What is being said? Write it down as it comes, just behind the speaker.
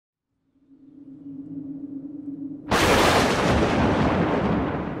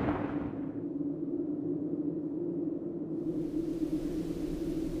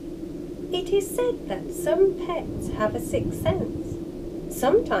It is said that some pets have a sixth sense.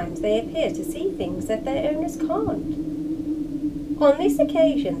 Sometimes they appear to see things that their owners can't. On this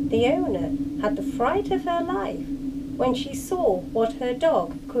occasion, the owner had the fright of her life when she saw what her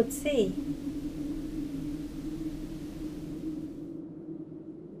dog could see.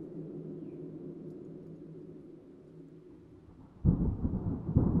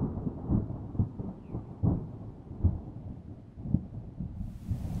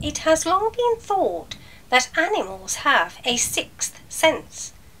 It has long been thought that animals have a sixth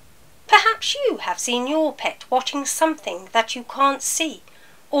sense. Perhaps you have seen your pet watching something that you can't see,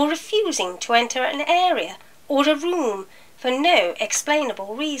 or refusing to enter an area or a room for no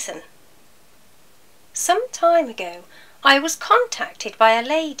explainable reason. Some time ago, I was contacted by a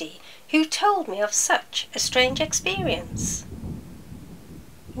lady who told me of such a strange experience.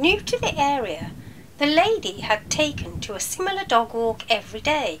 New to the area, the lady had taken to a similar dog walk every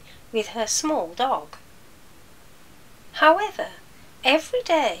day with her small dog. However, every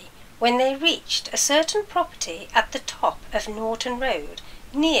day when they reached a certain property at the top of Norton Road,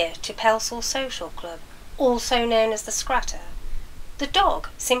 near to Pelsall Social Club, also known as the Scratter, the dog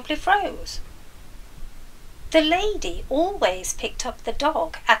simply froze. The lady always picked up the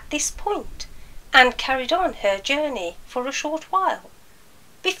dog at this point and carried on her journey for a short while,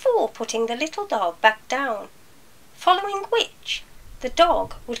 before putting the little dog back down, following which the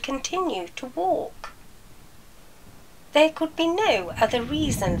dog would continue to walk. There could be no other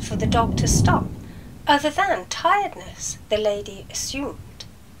reason for the dog to stop other than tiredness, the lady assumed.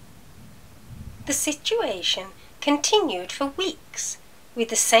 The situation continued for weeks, with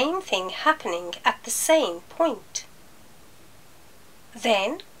the same thing happening at the same point.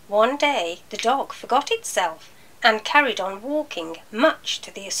 Then, one day, the dog forgot itself and carried on walking, much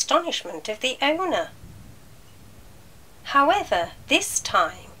to the astonishment of the owner. However, this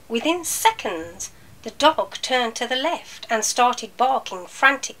time, within seconds, the dog turned to the left and started barking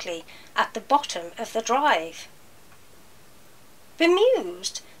frantically at the bottom of the drive.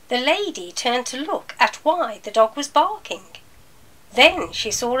 Bemused, the lady turned to look at why the dog was barking. Then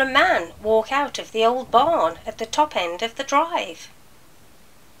she saw a man walk out of the old barn at the top end of the drive.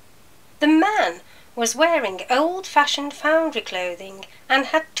 The man was wearing old-fashioned foundry clothing and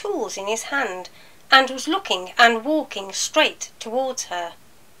had tools in his hand, and was looking and walking straight towards her.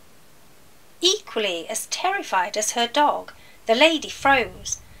 Equally as terrified as her dog, the lady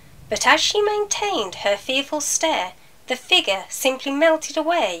froze, but as she maintained her fearful stare, the figure simply melted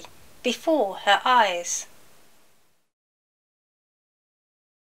away before her eyes.